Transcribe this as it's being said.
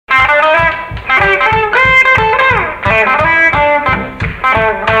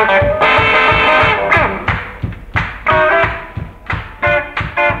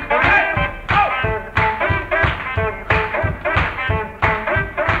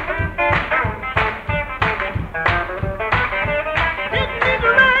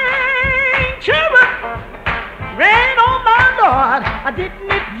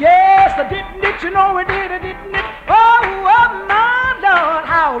didn't it? Yes, I didn't it? You know it did, didn't it? Oh, oh, my Lord,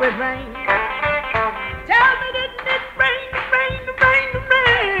 how it rained. Tell me, didn't it rain, rain, rain,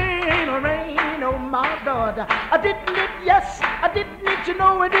 rain, rain, oh, my Lord. I didn't it? Yes, I didn't it? You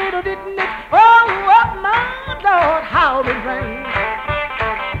know it did, didn't it? Oh, oh, my Lord, how it rained.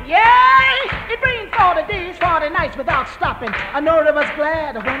 Yeah, it rained 40 days, 40 nights without stopping. I know I was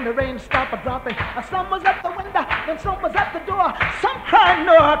glad when the rain stopped dropping. Some was at the window, and some was at the door. Some cried,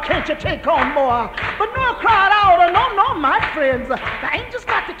 Noah, can't you take on more? But Noah cried out, no, no, my friends. The angels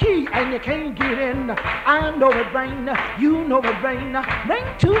got the key, and you can't get in. I know it rain, you know it rain. Rain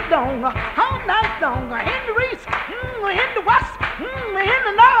too long, all night long. In the east, in the west, in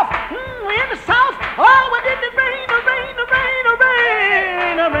the north, in the south. Oh, it did rain, rain, rain,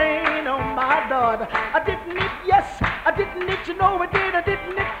 rain, rain, oh my Lord. I didn't it, yes, I didn't it, you know it did, I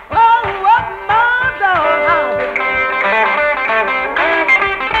didn't it. Oh, my Lord, how did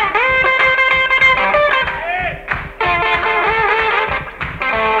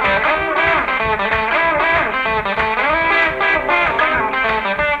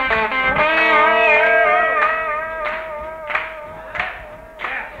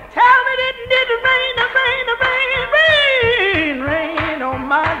Tell me, didn't it rain, rain, rain, rain, rain, oh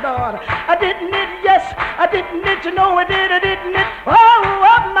my Lord. I didn't it, yes, I didn't it, you know I did, I didn't it.